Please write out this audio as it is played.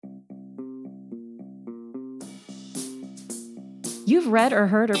You've read or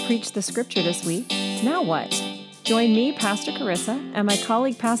heard or preached the scripture this week. Now what? Join me, Pastor Carissa, and my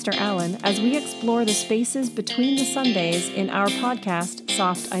colleague, Pastor Alan, as we explore the spaces between the Sundays in our podcast,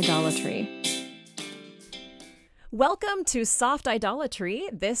 Soft Idolatry. Welcome to Soft Idolatry.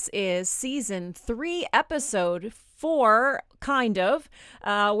 This is Season 3, Episode 4, kind of.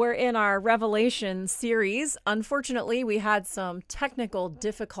 We're in our Revelation series. Unfortunately, we had some technical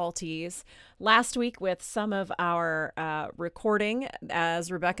difficulties last week with some of our recording as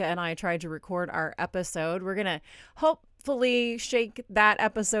Rebecca and I tried to record our episode. We're going to hopefully shake that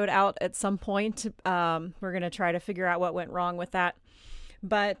episode out at some point. We're going to try to figure out what went wrong with that.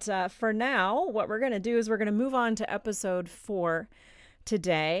 But for now, what we're going to do is we're going to move on to episode 4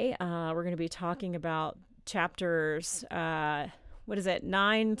 today. We're going to be talking about chapters, 10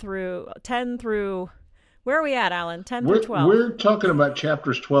 through, where are we at, Alan? 10 through 12. We're talking about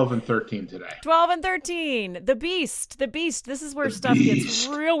chapters 12 and 13 today. 12 and 13. The beast. This is where stuff gets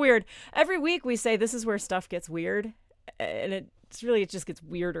real weird. Every week we say this is where stuff gets weird. And it just gets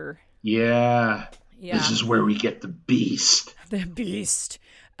weirder. Yeah. This is where we get the beast. The beast.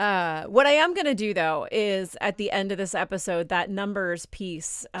 What I am going to do, though, is at the end of this episode, that Numbers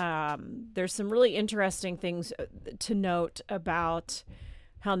piece, there's some really interesting things to note about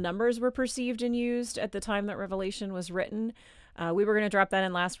how numbers were perceived and used at the time that Revelation was written. We were going to drop that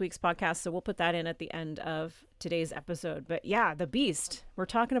in last week's podcast, so we'll put that in at the end of today's episode. But yeah, the beast. We're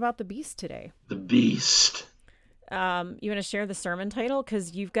talking about the beast today. The beast. You want to share the sermon title?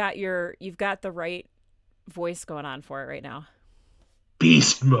 Because you've got the right voice going on for it right now.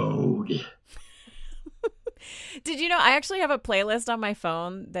 Beast mode. Did you know I actually have a playlist on my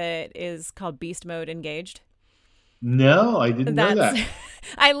phone that is called Beast Mode Engaged? No, I didn't know that.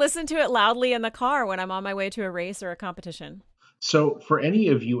 I listen to it loudly in the car when I'm on my way to a race or a competition. So for any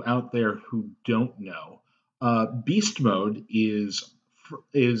of you out there who don't know, Beast Mode is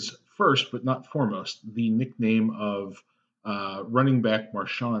first, but not foremost, the nickname of running back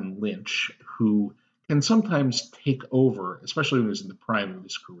Marshawn Lynch, who can sometimes take over, especially when he was in the prime of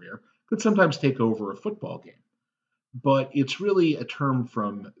his career, could sometimes take over a football game. But it's really a term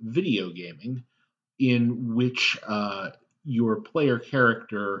from video gaming in which your player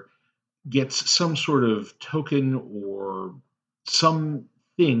character gets some sort of token or something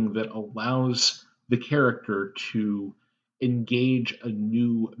that allows the character to engage a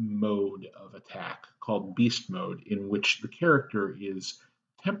new mode of attack called Beast Mode, in which the character is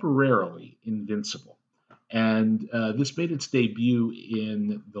temporarily invincible. And this made its debut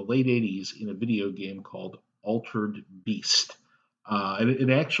in the late 80s in a video game called Altered Beast. And it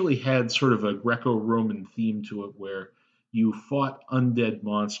actually had sort of a Greco-Roman theme to it where you fought undead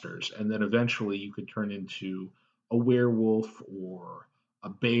monsters, and then eventually you could turn into a werewolf or a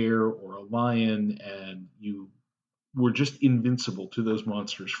bear or a lion, and you were just invincible to those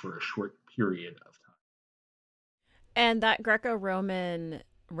monsters for a short period of time. And that Greco-Roman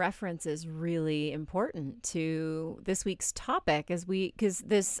reference is really important to this week's topic, because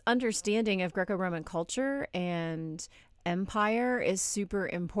this understanding of Greco-Roman culture and empire is super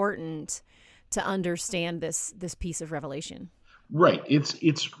important to understand this piece of Revelation. Right.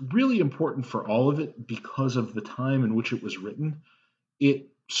 It's really important for all of it because of the time in which it was written. It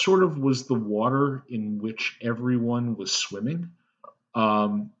sort of was the water in which everyone was swimming.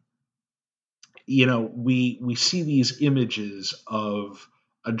 We see these images of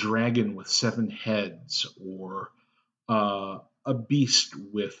a dragon with 7 heads, or a beast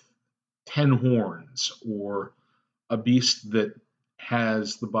with 10 horns, or a beast that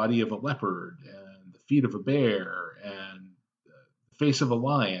has the body of a leopard and the feet of a bear and the face of a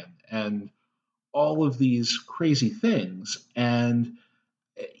lion, and all of these crazy things. And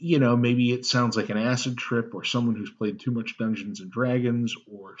maybe it sounds like an acid trip or someone who's played too much Dungeons and Dragons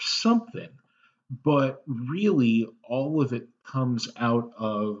or something. But really, all of it comes out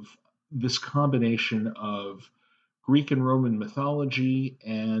of this combination of Greek and Roman mythology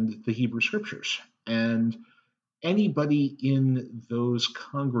and the Hebrew Scriptures. And anybody in those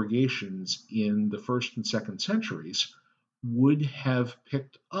congregations in the 1st and 2nd centuries would have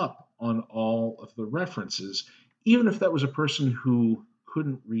picked up on all of the references, even if that was a person who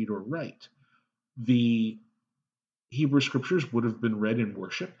couldn't read or write. The Hebrew Scriptures would have been read in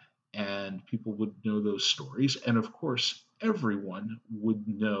worship, and people would know those stories. And of course, everyone would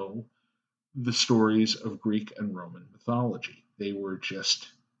know the stories of Greek and Roman mythology. They were just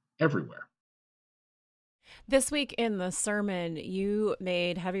everywhere. This week in the sermon, you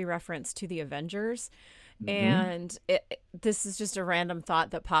made heavy reference to the Avengers. Mm-hmm. And this is just a random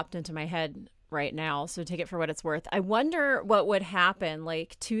thought that popped into my head right now, so take it for what it's worth. I wonder what would happen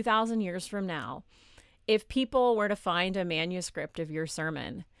like 2,000 years from now if people were to find a manuscript of your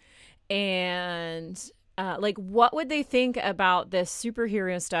sermon and like, what would they think about this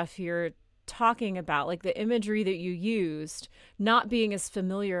superhero stuff you're talking about, like the imagery that you used, not being as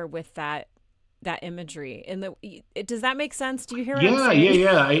familiar with that imagery? And does that make sense? Do you hear what I'm Yeah,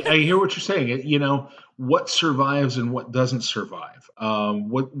 yeah, saying? yeah. I hear what you're saying. What survives and what doesn't survive.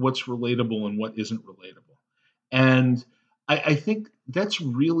 What's relatable and what isn't relatable. And I think that's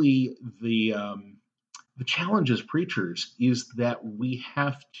really the challenge as preachers is that we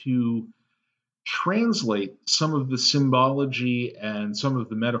have to translate some of the symbology and some of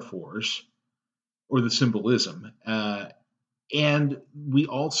the metaphors or the symbolism, and we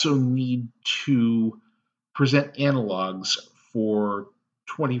also need to present analogs for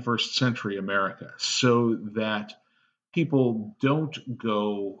 21st century America so that people don't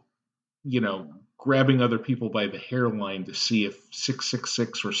go, grabbing other people by the hairline to see if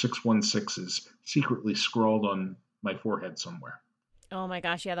 666 or 616 is secretly scrawled on my forehead somewhere. Oh my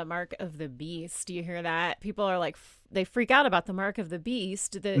gosh, yeah, the mark of the beast. Do you hear that? People are like they freak out about the mark of the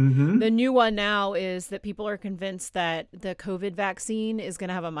beast. The Mm-hmm. new one now is that people are convinced that the COVID vaccine is going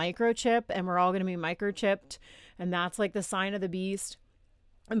to have a microchip and we're all going to be microchipped, and that's like the sign of the beast.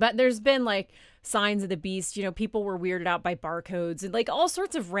 But there's been like signs of the beast, people were weirded out by barcodes and like all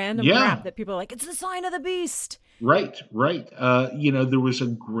sorts of random crap Yeah, that people are like, it's the sign of the beast. right, right. There was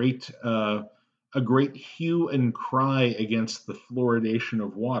a great hue and cry against the fluoridation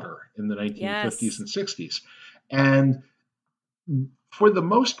of water in the 1950s Yes. and 60s. And for the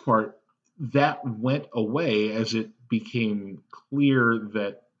most part, that went away as it became clear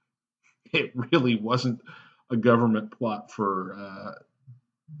that it really wasn't a government plot for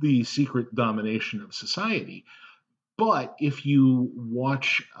the secret domination of society. But if you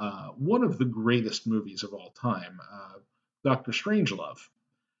watch one of the greatest movies of all time, Doctor Strangelove,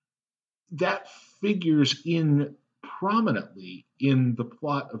 that figures in prominently in the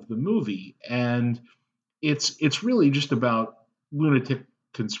plot of the movie, and it's really just about lunatic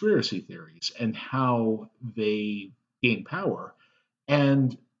conspiracy theories and how they gain power.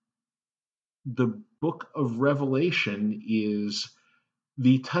 And the book of Revelation is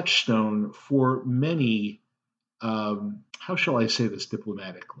the touchstone for many, how shall I say this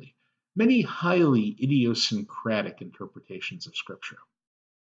diplomatically, many highly idiosyncratic interpretations of Scripture.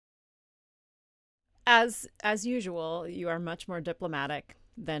 As usual, you are much more diplomatic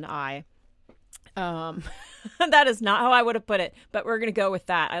than I. Um, that is not how I would have put it, but we're gonna go with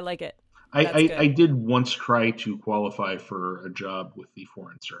that. I like it. I, That's I, good. I did once try to qualify for a job with the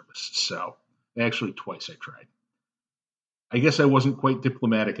Foreign Service, so actually twice I tried. I guess I wasn't quite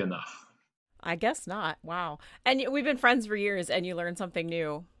diplomatic enough. I guess not. Wow. And we've been friends for years, and you learn something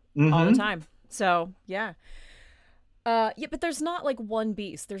new all the Mm-hmm. time. So yeah. Yeah, but there's not like one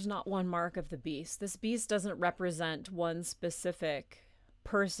beast. There's not one mark of the beast. This beast doesn't represent one specific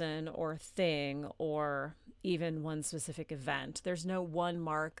person or thing or even one specific event. There's no one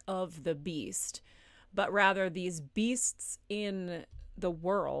mark of the beast, but rather these beasts in the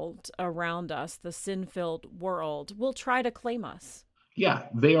world around us, the sin filled world, will try to claim us. Yeah,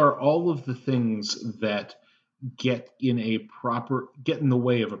 they are all of the things that get in the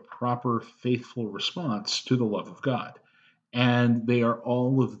way of a proper faithful response to the love of God. And they are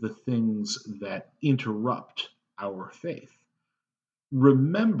all of the things that interrupt our faith.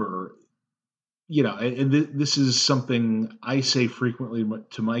 Remember, and this is something I say frequently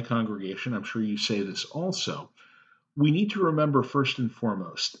to my congregation. I'm sure you say this also. We need to remember first and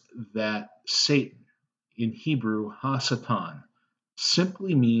foremost that Satan, in Hebrew, Hasatan,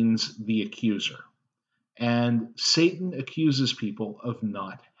 simply means the accuser. And Satan accuses people of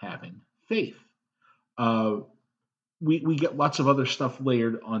not having faith. Uh, we get lots of other stuff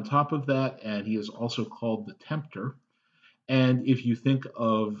layered on top of that, and he is also called the tempter. And if you think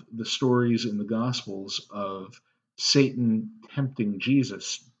of the stories in the Gospels of Satan tempting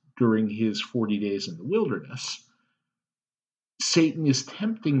Jesus during his 40 days in the wilderness, Satan is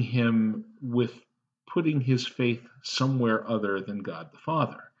tempting him with putting his faith somewhere other than God the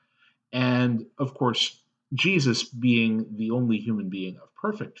Father. And of course, Jesus, being the only human being of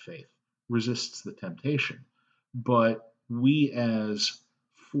perfect faith, resists the temptation. But we, as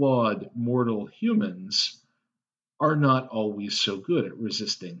flawed mortal humans, are not always so good at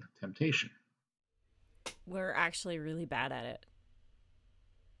resisting temptation. We're actually really bad at it.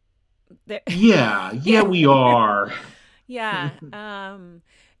 There- Yeah, yeah, yeah. we are. Yeah.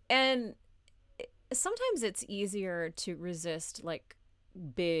 And sometimes it's easier to resist like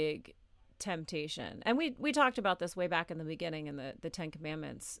big temptation. And we talked about this way back in the beginning in the 10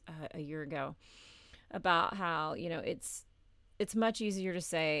 commandments a year ago about how, it's much easier to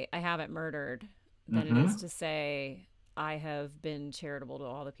say I haven't murdered than it is Hmm. to say, I have been charitable to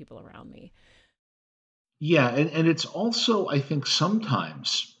all the people around me. Yeah, and it's also, I think,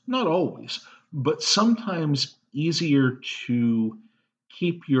 sometimes, not always, but sometimes easier to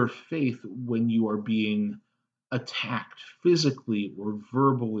keep your faith when you are being attacked physically or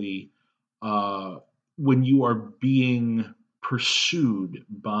verbally, uh, when you are being pursued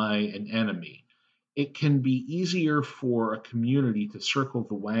by an enemy. It can be easier for a community to circle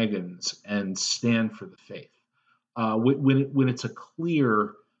the wagons and stand for the faith. When it's a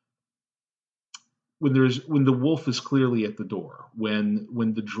clear when the wolf is clearly at the door,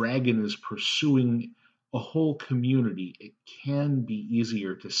 when the dragon is pursuing a whole community, it can be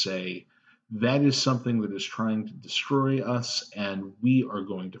easier to say that is something that is trying to destroy us and we are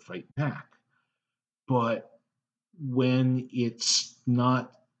going to fight back. But when it's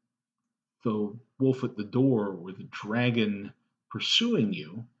not the wolf at the door or the dragon pursuing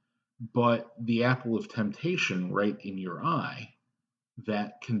you, but the apple of temptation right in your eye,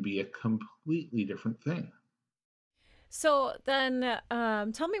 that can be a completely different thing. So then,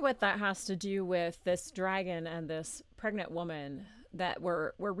 tell me what that has to do with this dragon and this pregnant woman that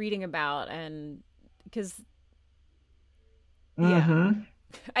we're reading about, and because yeah, Hmm.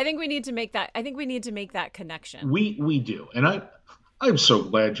 I think we need to make that. I think we need to make that connection. We do, and I'm so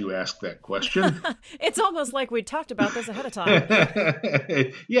glad you asked that question. It's almost like we talked about this ahead of time.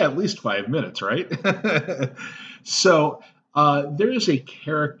 Yeah, at least 5 minutes, right? So there is a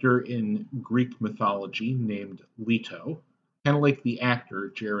character in Greek mythology named Leto, kind of like the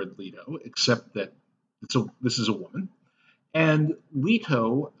actor Jared Leto, except that this is a woman. And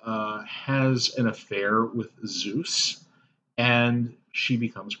Leto has an affair with Zeus, and she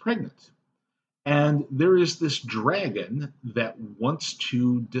becomes pregnant. And there is this dragon that wants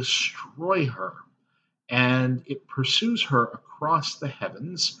to destroy her, and it pursues her across the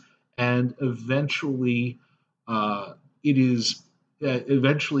heavens, and uh, it is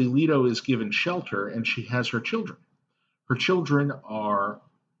eventually Leto is given shelter, and she has her children. Her children are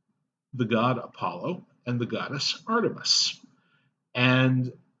the god Apollo and the goddess Artemis.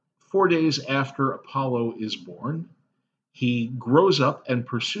 And 4 days after Apollo is born, he grows up and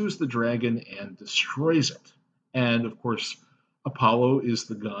pursues the dragon and destroys it. And of course, Apollo is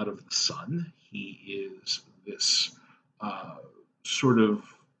the god of the sun. He is this uh, sort of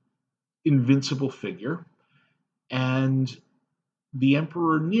invincible figure. And the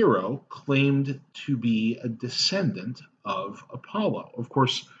Emperor Nero claimed to be a descendant of Apollo. Of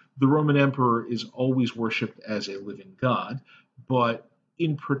course, the Roman emperor is always worshipped as a living god, but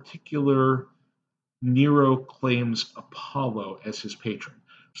in particular, Nero claims Apollo as his patron.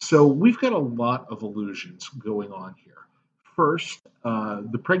 So we've got a lot of illusions going on here. First,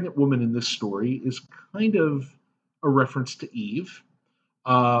 the pregnant woman in this story is kind of a reference to Eve.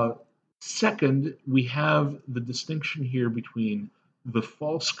 Uh, Second, we have the distinction here between the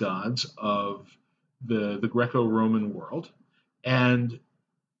false gods of the Greco Roman world and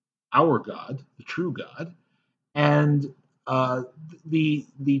our God, the true God. And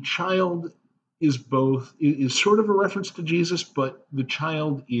the child is sort of a reference to Jesus, but the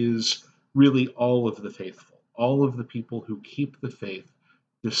child is really all of the faithful, all of the people who keep the faith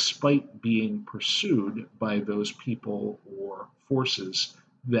despite being pursued by those people or forces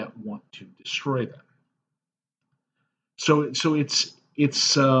that want to destroy them. So it's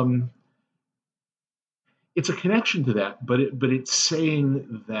a connection to that, but it's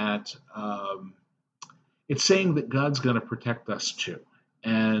saying that God's going to protect us too.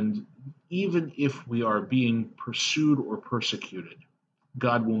 And even if we are being pursued or persecuted,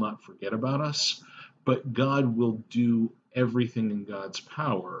 God will not forget about us, but God will do everything in God's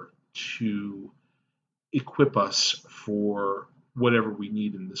power to equip us for whatever we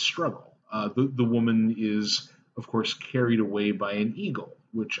need in this struggle. The woman is, of course, carried away by an eagle,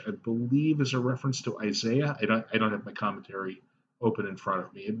 which I believe is a reference to Isaiah. I don't have my commentary open in front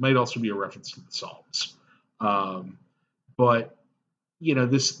of me. It might also be a reference to the Psalms. Um, but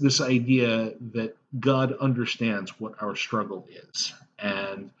this idea that God understands what our struggle is,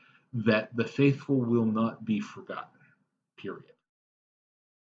 and that the faithful will not be forgotten. Period.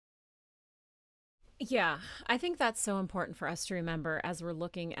 Yeah, I think that's so important for us to remember as we're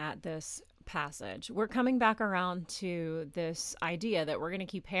looking at this passage. We're coming back around to this idea that we're going to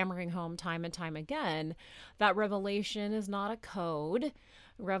keep hammering home time and time again that Revelation is not a code.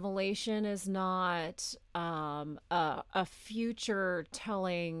 Revelation is not a future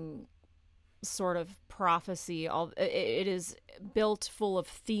telling sort of prophecy. It is built full of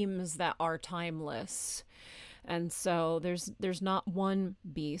themes that are timeless. And so there's not one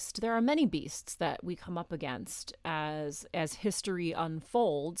beast. There are many beasts that we come up against as history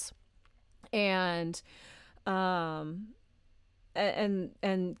unfolds. And um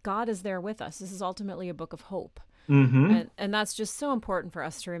and God is there with us. This is ultimately a book of hope. Mm-hmm. And that's just so important for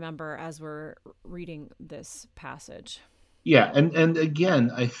us to remember as we're reading this passage. Yeah, and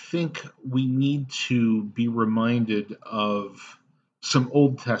again, I think we need to be reminded of some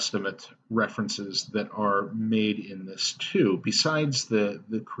Old Testament references that are made in this too, besides the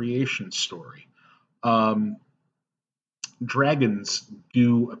creation story. Um, Dragons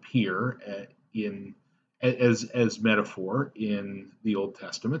do appear in as metaphor in the Old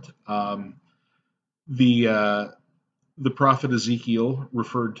Testament. The the prophet Ezekiel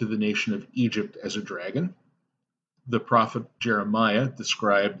referred to the nation of Egypt as a dragon. The prophet Jeremiah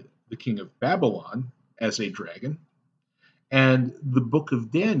described the king of Babylon as a dragon. And the book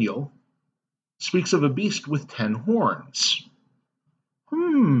of Daniel speaks of a beast with 10 horns.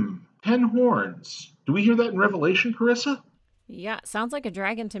 10 horns. Do we hear that in Revelation, Carissa? Yeah, sounds like a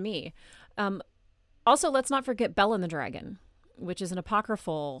dragon to me. Um, Also, let's not forget Bell and the Dragon, which is an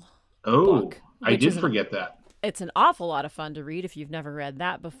apocryphal Oh, book, I which did is an forget that. it's an awful lot of fun to read if you've never read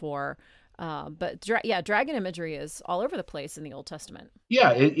that before. But dragon imagery is all over the place in the Old Testament.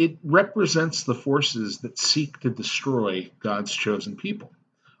 Yeah, it represents the forces that seek to destroy God's chosen people.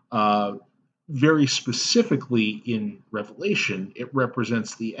 Uh, Very specifically in Revelation, it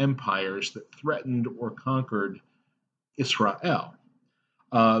represents the empires that threatened or conquered Israel.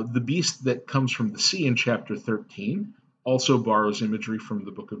 The beast that comes from the sea in chapter 13 also borrows imagery from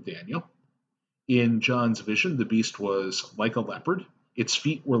the book of Daniel. In John's vision, the beast was like a leopard, its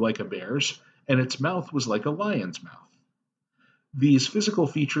feet were like a bear's, and its mouth was like a lion's mouth. These physical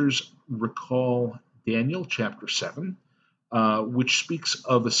features recall Daniel chapter 7, which speaks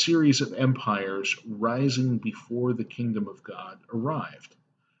of a series of empires rising before the kingdom of God arrived.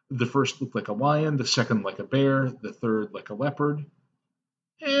 The first looked like a lion, the second like a bear, the third like a leopard,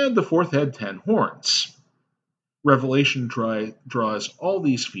 and the fourth had 10 horns. Revelation draws all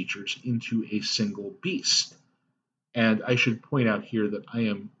these features into a single beast. And I should point out here that I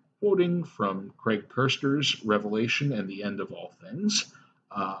am quoting from Craig Kirster's Revelation and the End of All Things.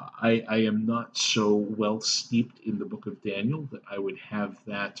 I am not so well steeped in the book of Daniel that I would have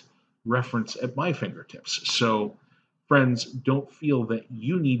that reference at my fingertips. So, friends, don't feel that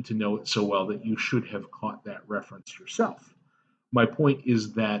you need to know it so well that you should have caught that reference yourself. My point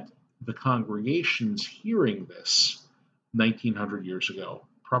is that the congregations hearing this 1900 years ago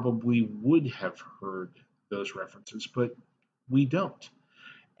probably would have heard those references, but we don't.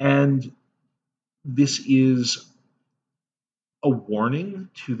 And this is a warning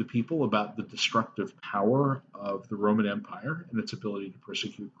to the people about the destructive power of the Roman Empire and its ability to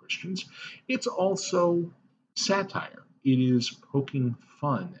persecute Christians. It's also satire. It is poking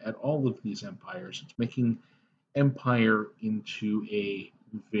fun at all of these empires. It's making empire into a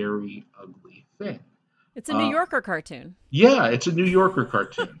very ugly thing. It's a New Uh, Yorker cartoon. yeah, it's a New Yorker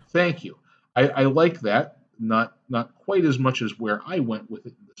cartoon. Thank you. I like that. Not quite as much as where I went with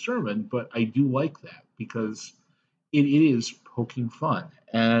it in the sermon, but I do like that because it is poking fun,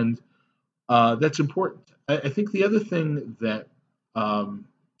 and that's important. I think the other thing that um,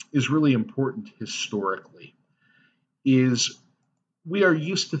 is really important historically is we are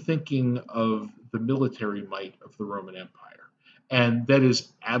used to thinking of the military might of the Roman Empire, and that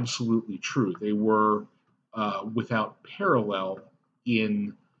is absolutely true. They were without parallel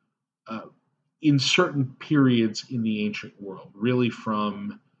in uh, in certain periods in the ancient world, really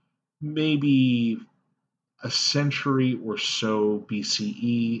from maybe a century or so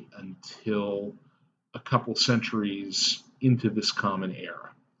BCE until a couple centuries into this common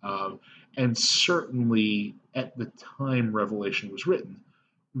era. And certainly at the time Revelation was written,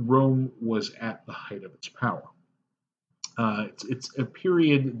 Rome was at the height of its power. It's a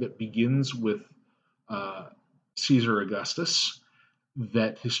period that begins with uh, Caesar Augustus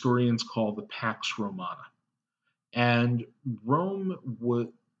that historians call the Pax Romana. And Rome was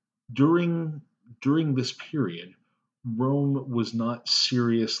during during this period, Rome was not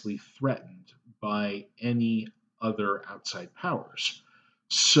seriously threatened by any other outside powers.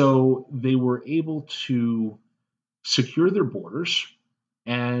 So they were able to secure their borders,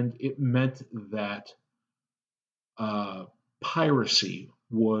 and it meant that uh, piracy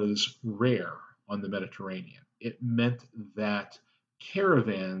was rare on the Mediterranean. It meant that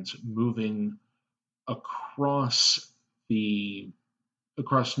caravans moving across the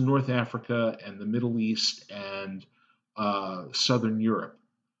across North Africa and the Middle East and Southern Europe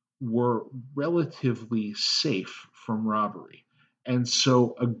were relatively safe from robbery. And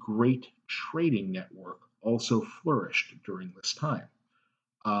so a great trading network also flourished during this time.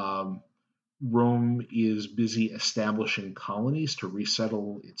 Um, Rome is busy establishing colonies to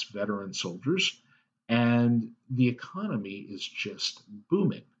resettle its veteran soldiers, and the economy is just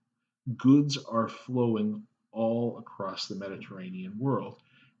booming. Goods are flowing all across the Mediterranean world,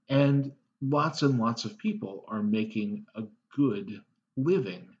 and lots of people are making a good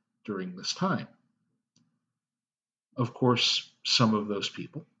living during this time. Of course, some of those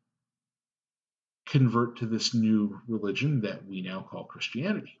people convert to this new religion that we now call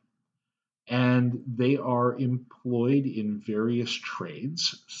Christianity. And they are employed in various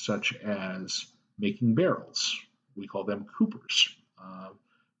trades, such as making barrels. We call them coopers,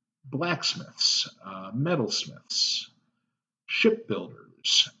 blacksmiths, metalsmiths,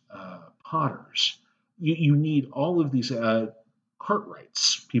 shipbuilders, potters. You need all of these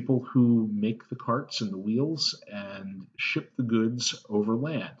cartwrights, people who make the carts and the wheels and ship the goods over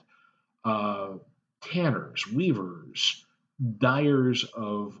land. Uh, Tanners, weavers, dyers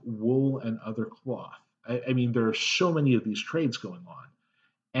of wool and other cloth. I mean, there are so many of these trades going on,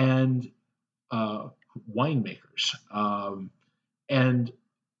 and uh, winemakers, and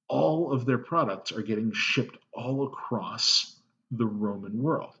all of their products are getting shipped all across the Roman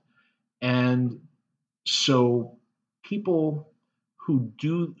world. And so people who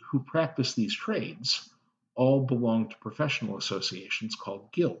practice these trades all belong to professional associations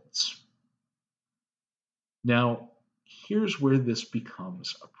called guilds. Now, here's where this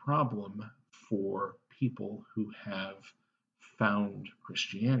becomes a problem for people who have found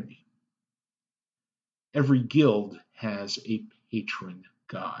Christianity. Every guild has a patron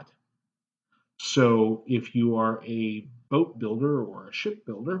god. So if you are a boat builder or a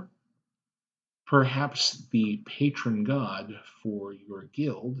shipbuilder, perhaps the patron god for your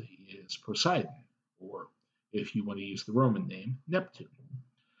guild is Poseidon, or if you want to use the Roman name, Neptune.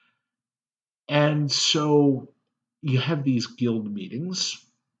 And so you have these guild meetings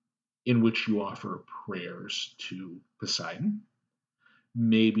in which you offer prayers to Poseidon.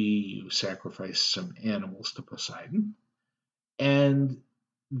 Maybe you sacrifice some animals to Poseidon, and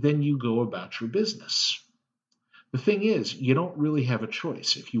then you go about your business. The thing is, you don't really have a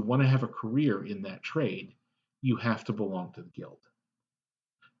choice. If you want to have a career in that trade, you have to belong to the guild.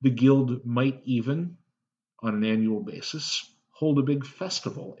 The guild might even, on an annual basis, hold a big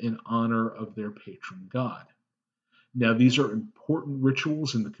festival in honor of their patron god. Now, these are important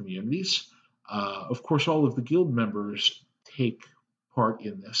rituals in the communities. Of course, all of the guild members take part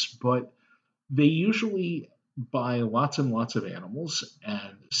in this, but they usually buy lots and lots of animals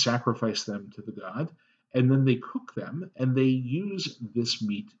and sacrifice them to the god, and then they cook them, and they use this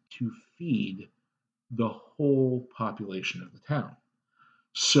meat to feed the whole population of the town.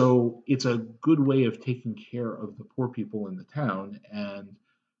 So it's a good way of taking care of the poor people in the town, and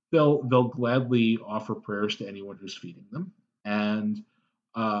they'll gladly offer prayers to anyone who's feeding them, and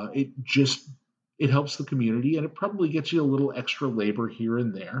it helps the community, and it probably gets you a little extra labor here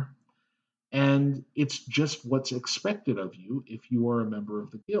and there, and it's just what's expected of you if you are a member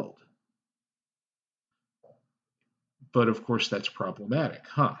of the guild. But of course, that's problematic,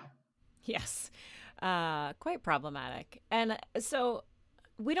 huh? Yes, quite problematic. And so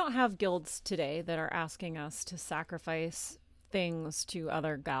we don't have guilds today that are asking us to sacrifice things to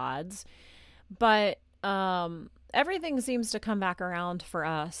other gods, but everything seems to come back around for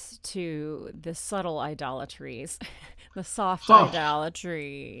us to the subtle idolatries, the soft Oh,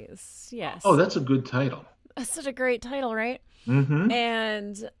 idolatries. oh, Yes, that's a good title. that's such a great title, right? Mm-hmm.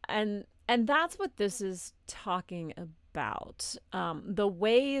 And that's what this is talking about. The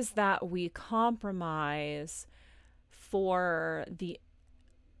ways that we compromise for the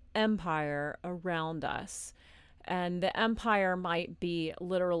empire around us. And the empire might be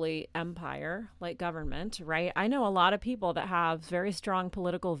literally empire, like government, right? I know a lot of people that have very strong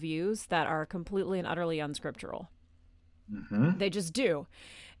political views that are completely and utterly unscriptural. Mm-hmm. They just do.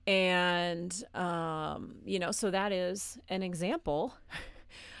 And, so that is an example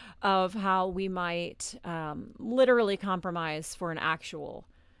of how we might literally compromise for an actual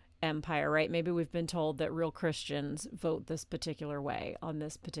empire, right? Maybe we've been told that real Christians vote this particular way on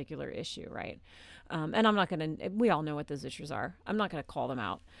this particular issue, right? And I'm not going to, we all know what those issues are. I'm not going to call them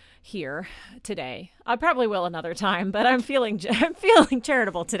out here today. I probably will another time, but I'm feeling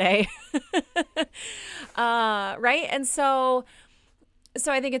charitable today. Right? And so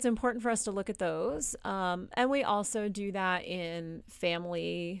I think it's important for us to look at those. And we also do that in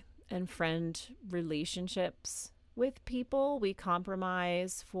family and friend relationships with people. We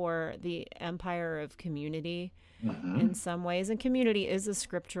compromise for the empire of community Mm-hmm. in some ways. And community is a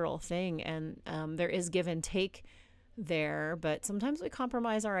scriptural thing. And there is give and take there. But sometimes we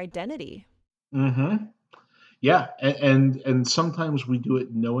compromise our identity. Mm-hmm. Yeah, and sometimes we do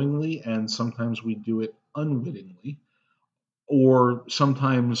it knowingly, and sometimes we do it unwittingly, or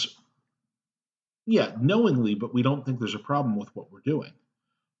sometimes, yeah, knowingly, but we don't think there's a problem with what we're doing.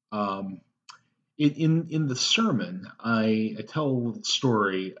 Um, in the sermon, I tell a little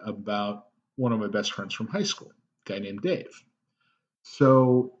story about one of my best friends from high school, a guy named Dave.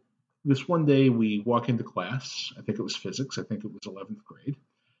 So this one day we walk into class. I think it was physics. I think it was 11th grade,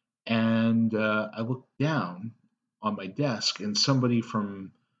 and I look down on my desk, and somebody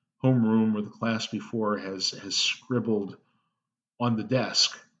from homeroom or the class before has scribbled on the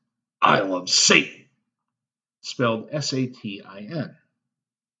desk, "I love Satan," spelled Satin.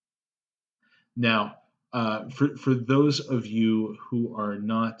 Now, for those of you who are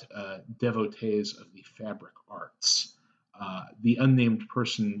not devotees of the fabric arts, the unnamed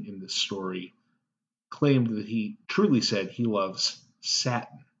person in this story claimed that he truly said he loves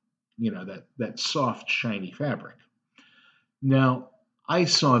satin, that soft, shiny fabric. Now, I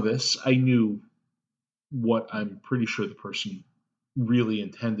saw this. I knew what I'm pretty sure the person really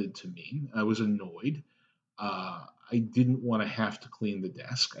intended to mean. I was annoyed. I didn't want to have to clean the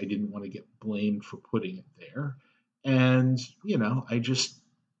desk. I didn't want to get blamed for putting it there. And,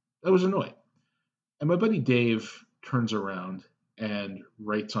 I was annoyed. And my buddy Dave turns around and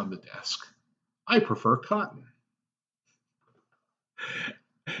writes on the desk, "I prefer cotton."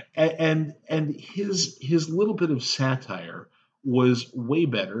 And his little bit of satire was way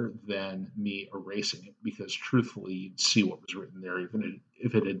better than me erasing it, because truthfully you'd see what was written there even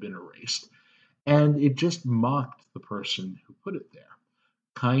if it had been erased. And it just mocked the person who put it there,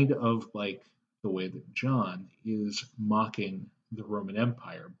 kind of like the way that John is mocking the Roman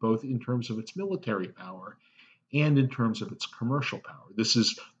Empire, both in terms of its military power and in terms of its commercial power. This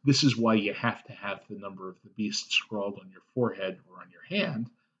is why you have to have the number of the beast scrawled on your forehead or on your hand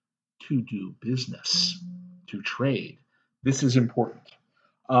to do business, to trade. This is important.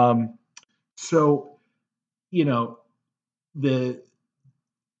 Um, so, you know, the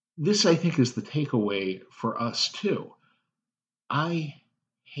this I think is the takeaway for us too. I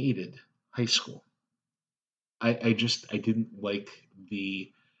hated high school. I didn't like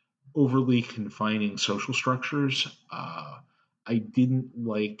the overly confining social structures. I didn't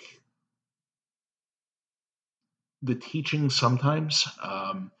like the teaching sometimes.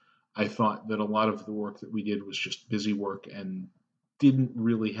 I thought that a lot of the work that we did was just busy work and didn't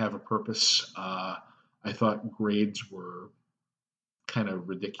really have a purpose. I thought grades were kind of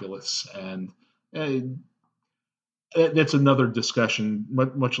ridiculous, and uh, that's another discussion,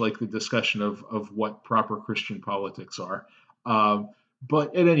 much like the discussion of what proper Christian politics are. Um,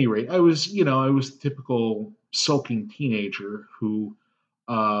 but at any rate, I was the typical sulking teenager who,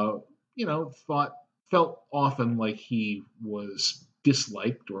 uh, thought felt often like he was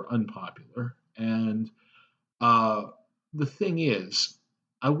disliked or unpopular. And uh, the thing is,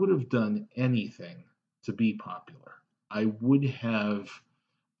 I would have done anything to be popular. I would have.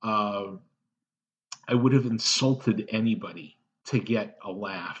 Uh, I would have insulted anybody to get a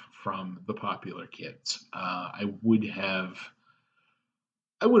laugh from the popular kids. I would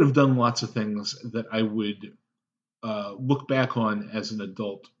have done lots of things that I would look back on as an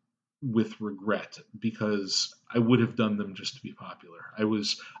adult with regret, because I would have done them just to be popular. I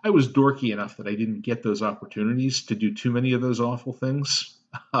was dorky enough that I didn't get those opportunities to do too many of those awful things.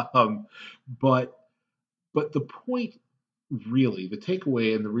 um, but but the point, really, the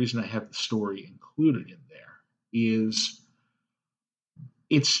takeaway, and the reason I have the story included in there is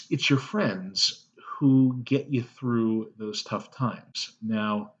it's your friends who get you through those tough times.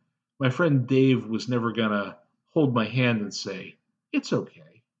 Now, my friend Dave was never gonna hold my hand and say, "It's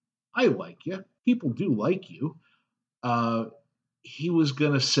okay, I like you. People do like you." Uh, he was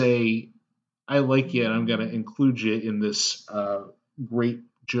gonna say, "I like you, and I'm gonna include you in this great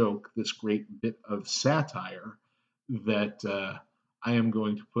joke, this great bit of satire that I am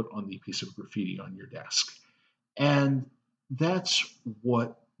going to put on the piece of graffiti on your desk." And that's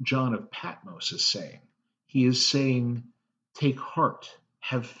what John of Patmos is saying. He is saying, take heart,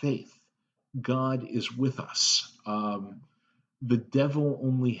 have faith. God is with us. The devil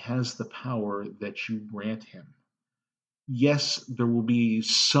only has the power that you grant him. Yes, there will be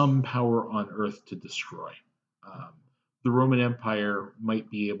some power on earth to destroy. Um, the Roman Empire might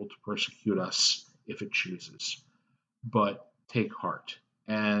be able to persecute us if it chooses, but take heart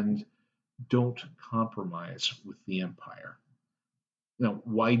and don't compromise with the empire. Now,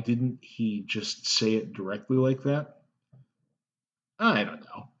 why didn't he just say it directly like that? I don't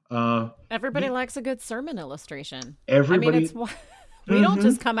know. Everybody The likes a good sermon illustration. I mean, it's everybody. why we don't Hmm.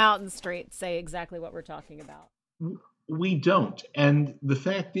 just come out and straight say exactly what we're talking about. We don't, and the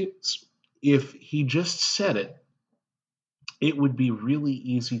fact is, if he just said it, it would be really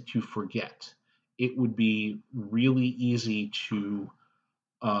easy to forget. It would be really easy to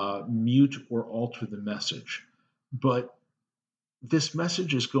mute or alter the message. But this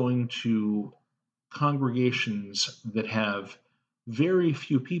message is going to congregations that have very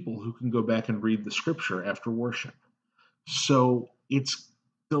few people who can go back and read the scripture after worship. So it's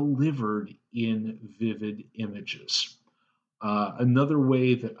delivered in vivid images. Another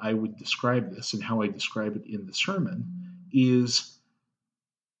way that I would describe this and how I describe it in the sermon is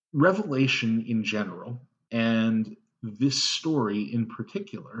Revelation in general, and this story in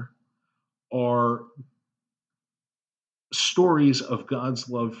particular, are stories of God's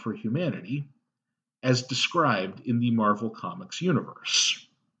love for humanity as described in the Marvel Comics universe.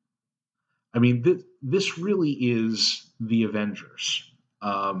 I mean, this really is the Avengers.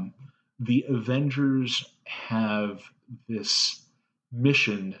 The Avengers have this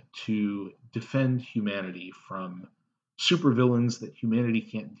mission to defend humanity from supervillains that humanity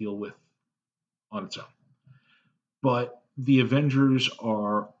can't deal with on its own. But the Avengers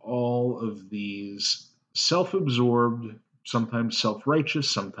are all of these self absorbed, sometimes self righteous,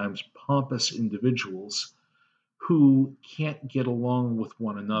 sometimes pompous individuals who can't get along with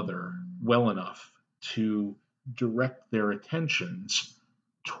one another well enough to direct their attentions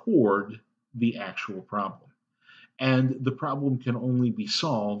toward the actual problem. And the problem can only be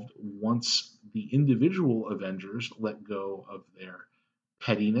solved once the individual Avengers let go of their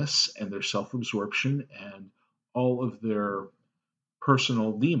pettiness and their self absorption and all of their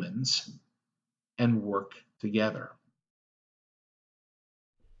personal demons and work together.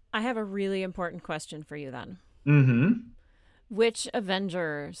 I have a really important question for you then. Mm-hmm. Which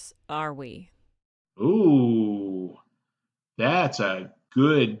Avengers are we? Ooh, that's a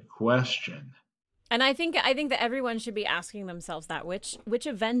good question. And I think that everyone should be asking themselves that which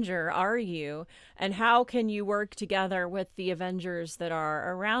Avenger are you, and how can you work together with the Avengers that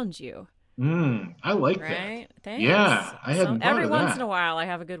are around you? I like that. Right? Thanks. Yeah, I So hadn't thought every of once in that. a while I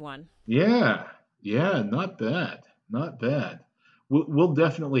have a good one. Yeah, yeah, not bad, not bad. We'll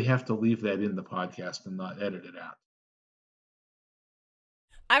definitely have to leave that in the podcast and not edit it out.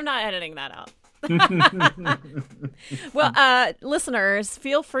 I'm not editing that out. Well, listeners,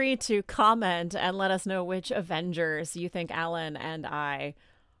 feel free to comment and let us know which Avengers you think Alan and I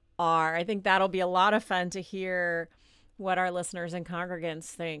are. I think that'll be a lot of fun to hear what our listeners and congregants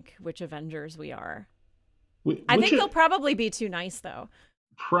think which Avengers we are. I Which think they'll probably be too nice, though.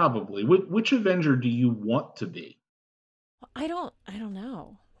 probably which Avenger do you want to be? I don't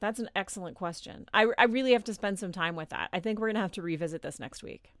know. That's an excellent question. I really have to spend some time with that. I think we're gonna have to revisit this next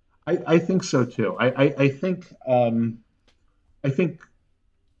week. I think so too. I think I think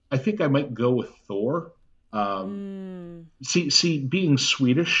I think I might go with Thor. Um, Mm, see, being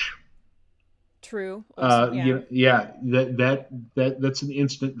Swedish, true. Oops. Yeah. yeah, that's an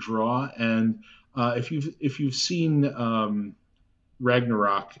instant draw. And if you've seen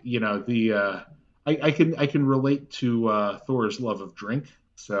Ragnarok, I can relate to Thor's love of drink.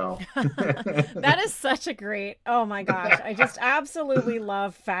 So That is such a great. Oh my gosh. I just absolutely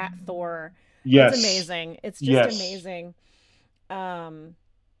love Fat Thor. It's yes, amazing. It's just yes. amazing. Um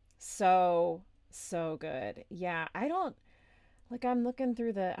so good. Yeah, I don't like I'm looking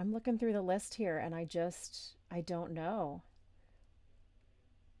through the list here and I don't know.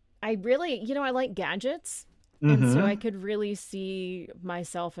 I really, I like gadgets, and so I Hmm. could really see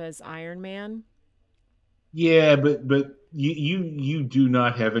myself as Iron Man. Yeah, but you do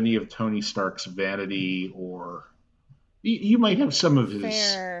not have any of Tony Stark's vanity, or you might have some of his.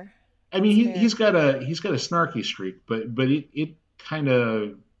 Fair. I mean, That's fair. he's got a snarky streak, but it kind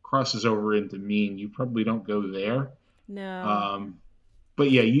of crosses over into mean. You probably don't go there. No. Um,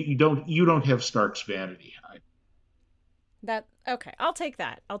 but yeah, you don't have Stark's vanity. That okay. I'll take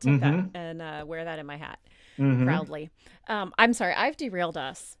that. I'll take that Mm-hmm. and wear that in my hat Mm-hmm. proudly. I'm sorry. I've derailed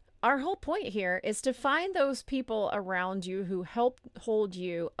us. Our whole point here is to find those people around you who help hold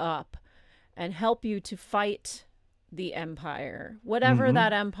you up and help you to fight the empire, whatever Mm-hmm.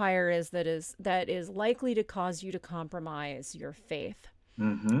 that empire is that is likely to cause you to compromise your faith.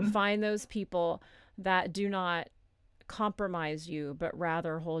 Mm-hmm. Find those people that do not compromise you, but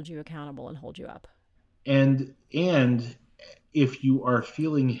rather hold you accountable and hold you up. And if you are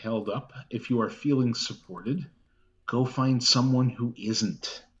feeling held up, if you are feeling supported, go find someone who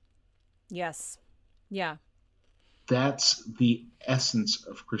isn't. Yes. Yeah. That's the essence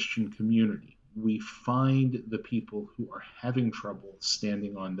of Christian community. We find the people who are having trouble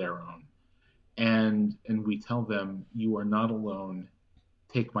standing on their own, and we tell them, you are not alone.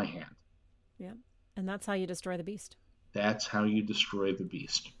 Take my hand. Yeah. And that's how you destroy the beast. That's how you destroy the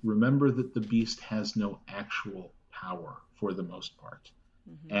beast. Remember that the beast has no actual power for the most part.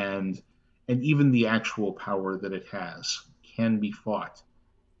 Mm-hmm. And even the actual power that it has can be fought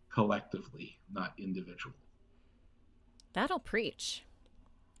collectively, not individually. That'll preach.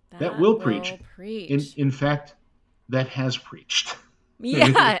 That That will preach. will In preach. in fact, that has preached.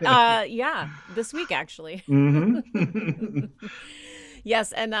 Yeah, this week actually. Mm-hmm.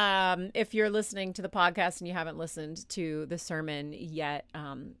 Yes, and if you're listening to the podcast and you haven't listened to the sermon yet,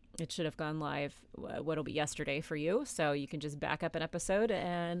 it should have gone live. What'll be yesterday for you, so you can just back up an episode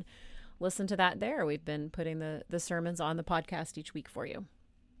and listen to that there. We've been putting the sermons on the podcast each week for you.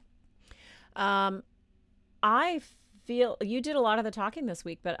 I feel you did a lot of the talking this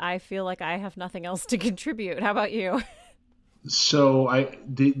week, but I feel like I have nothing else to contribute. How about you? So I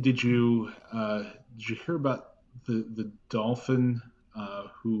did you hear about the dolphin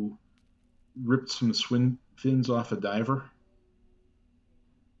who ripped some swim fins off a diver?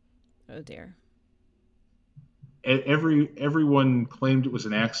 Oh dear. Everyone claimed it was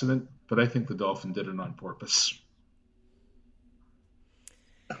an accident, but I think the dolphin did it on purpose.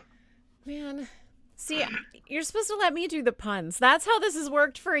 Man, see, you're supposed to let me do the puns. That's how this has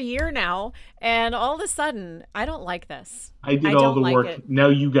worked for a year now, and all of a sudden, I don't like this. I did I all don't the like work. it. Now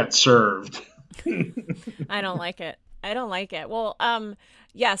you got served. I don't like it. I don't like it. Well,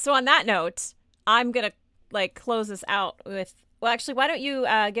 yeah, so on that note, I'm going to close this out with actually, why don't you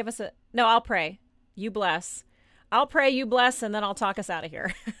give us a no, I'll pray. You bless. I'll pray, you bless, and then I'll talk us out of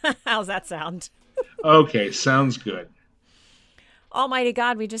here. How's that sound? Okay, sounds good. Almighty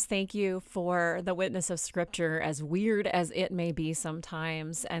God, we just thank you for the witness of Scripture, as weird as it may be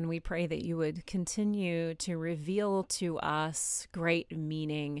sometimes. And we pray that you would continue to reveal to us great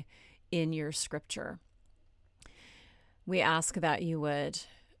meaning in your Scripture. We ask that you would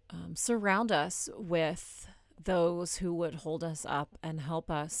surround us with those who would hold us up and help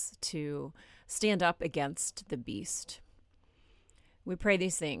us to stand up against the beast. We pray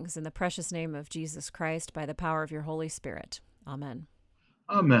these things in the precious name of Jesus Christ by the power of your Holy Spirit. Amen.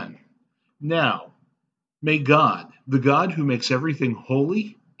 Amen. Now, may God, the God who makes everything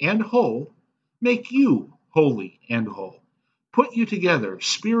holy and whole, make you holy and whole. Put you together,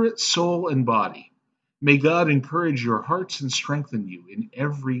 spirit, soul, and body. May God encourage your hearts and strengthen you in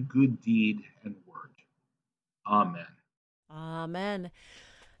every good deed and word. Amen. Amen.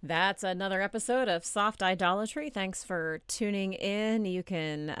 That's another episode of Soft Idolatry. Thanks for tuning in. You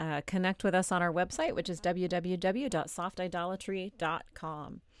can connect with us on our website, which is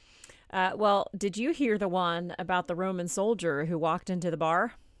www.softidolatry.com. Well, did you hear the one about the Roman soldier who walked into the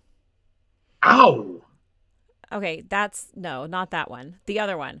bar? Ow! Okay, no, not that one. The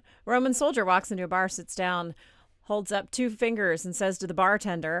other one. Roman soldier walks into a bar, sits down, holds up 2 fingers and says to the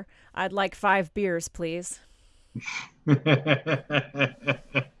bartender, "I'd like 5 beers, please." That's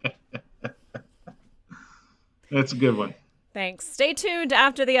a good one. Thanks. Stay tuned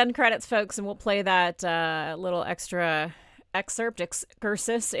after the end credits, folks, and we'll play that little extra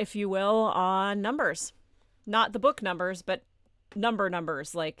excursus, if you will, on numbers. Not the book numbers, but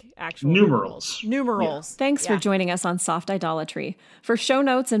numbers, like actual numerals. Yeah. Thanks for joining us on Soft Idolatry. For show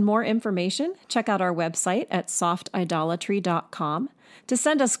notes and more information, check out our website at softidolatry.com. To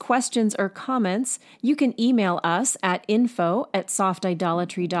send us questions or comments, you can email us at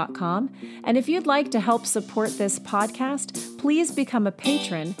info@softidolatry.com. And if you'd like to help support this podcast, please become a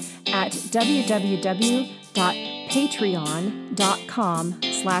patron at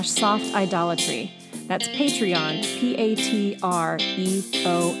www.patreon.com/softidolatry. That's Patreon, Patreon.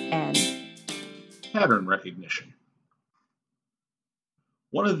 Pattern recognition.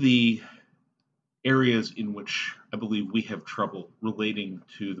 One of the areas in which I believe we have trouble relating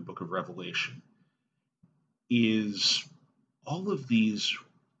to the book of Revelation is all of these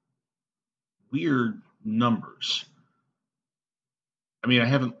weird numbers. I mean, I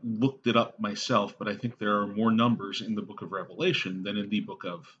haven't looked it up myself, but I think there are more numbers in the book of Revelation than in the book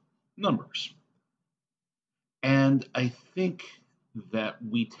of Numbers. And I think that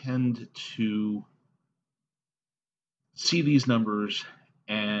we tend to see these numbers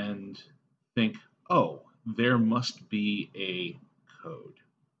and think, oh, there must be a code.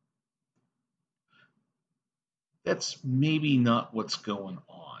 That's maybe not what's going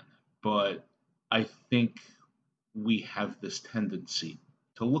on, but I think we have this tendency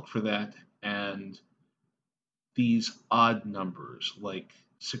to look for that, and these odd numbers like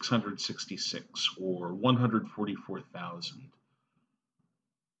 666 or 144,000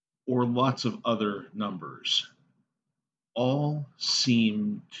 or lots of other numbers all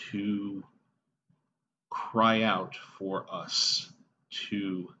seem to cry out for us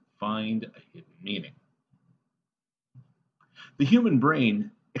to find a hidden meaning. The human brain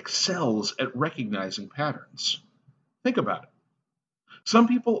excels at recognizing patterns. Think about it. Some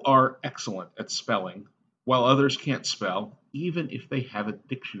people are excellent at spelling, while others can't spell, even if they have a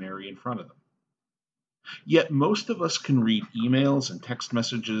dictionary in front of them. Yet most of us can read emails and text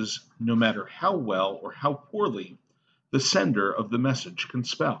messages no matter how well or how poorly the sender of the message can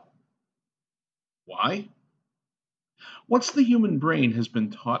spell. Why? Once the human brain has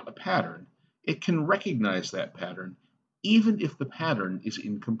been taught a pattern, it can recognize that pattern even if the pattern is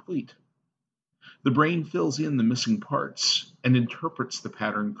incomplete. The brain fills in the missing parts and interprets the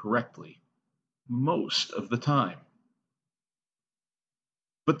pattern correctly most of the time.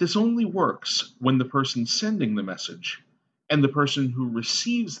 But this only works when the person sending the message and the person who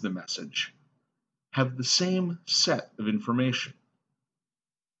receives the message have the same set of information.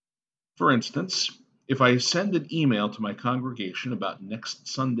 For instance, if I send an email to my congregation about next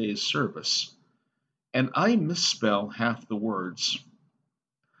Sunday's service and I misspell half the words,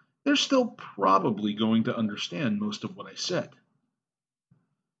 they're still probably going to understand most of what I said.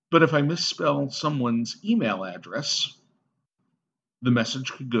 But if I misspell someone's email address, the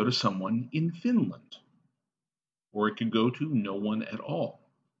message could go to someone in Finland, or it could go to no one at all.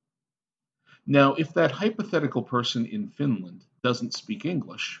 Now, if that hypothetical person in Finland doesn't speak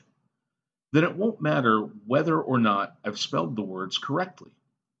English, then it won't matter whether or not I've spelled the words correctly.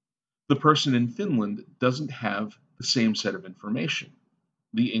 The person in Finland doesn't have the same set of information,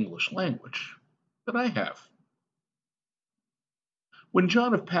 the English language, that I have. When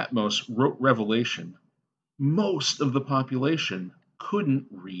John of Patmos wrote Revelation, most of the population couldn't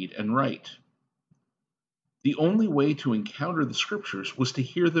read and write. The only way to encounter the scriptures was to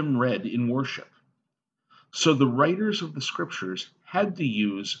hear them read in worship. So the writers of the scriptures had to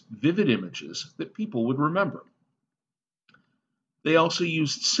use vivid images that people would remember. They also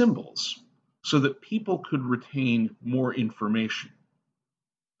used symbols so that people could retain more information.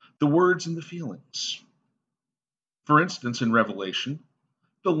 The words and the feelings. For instance, in Revelation,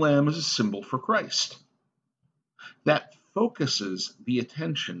 the lamb is a symbol for Christ. That focuses the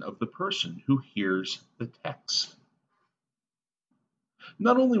attention of the person who hears the text.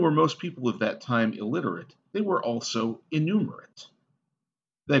 Not only were most people of that time illiterate, they were also innumerate.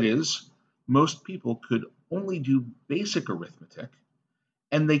 That is, most people could only do basic arithmetic,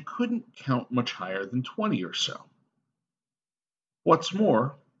 and they couldn't count much higher than 20 or so. What's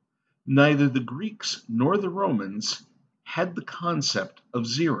more, neither the Greeks nor the Romans had the concept of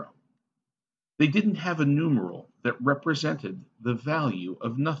zero. They didn't have a numeral that represented the value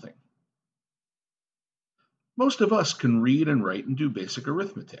of nothing. Most of us can read and write and do basic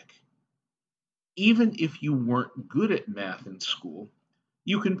arithmetic. Even if you weren't good at math in school,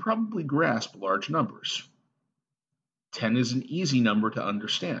 you can probably grasp large numbers. 10 is an easy number to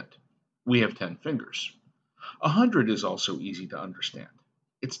understand. We have 10 fingers. 100 is also easy to understand.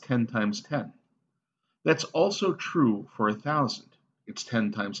 It's 10 times 10. That's also true for 1,000. It's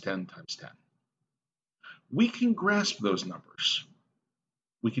 10 times 10 times 10. We can grasp those numbers.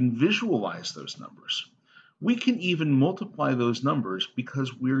 We can visualize those numbers. We can even multiply those numbers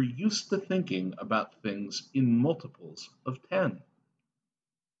because we're used to thinking about things in multiples of 10.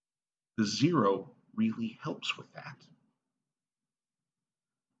 The zero really helps with that.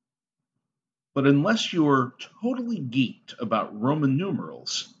 But unless you're totally geeked about Roman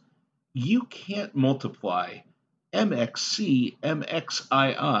numerals, you can't multiply MXC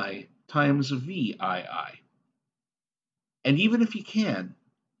MXII times VII. And even if you can,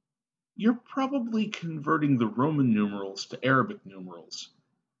 you're probably converting the Roman numerals to Arabic numerals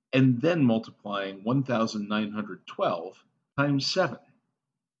and then multiplying 1912 times 7.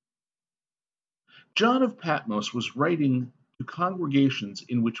 John of Patmos was writing to congregations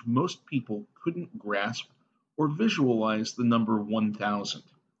in which most people couldn't grasp or visualize the number 1,000,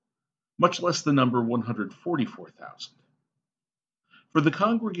 much less the number 144,000. For the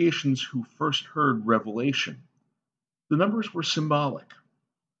congregations who first heard Revelation, the numbers were symbolic.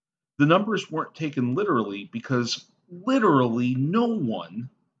 The numbers weren't taken literally because literally no one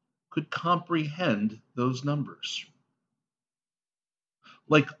could comprehend those numbers.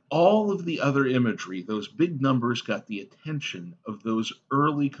 Like all of the other imagery, those big numbers got the attention of those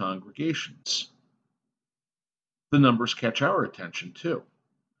early congregations. The numbers catch our attention too.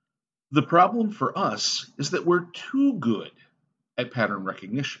 The problem for us is that we're too good at pattern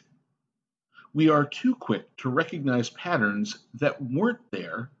recognition. We are too quick to recognize patterns that weren't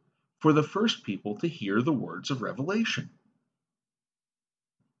there for the first people to hear the words of Revelation.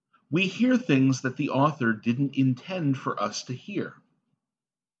 We hear things that the author didn't intend for us to hear.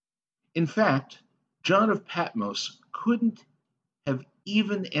 In fact, John of Patmos couldn't have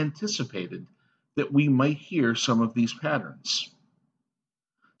even anticipated that we might hear some of these patterns.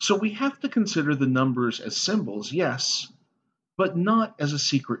 So we have to consider the numbers as symbols, yes, but not as a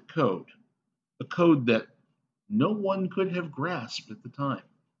secret code, a code that no one could have grasped at the time.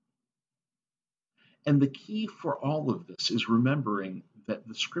 And the key for all of this is remembering that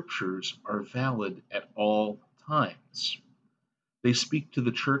the scriptures are valid at all times. They speak to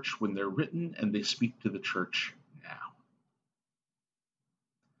the church when they're written, and they speak to the church now.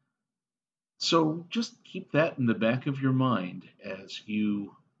 So just keep that in the back of your mind as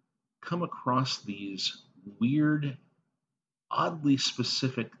you come across these weird, oddly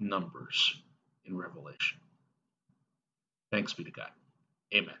specific numbers in Revelation. Thanks be to God.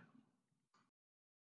 Amen.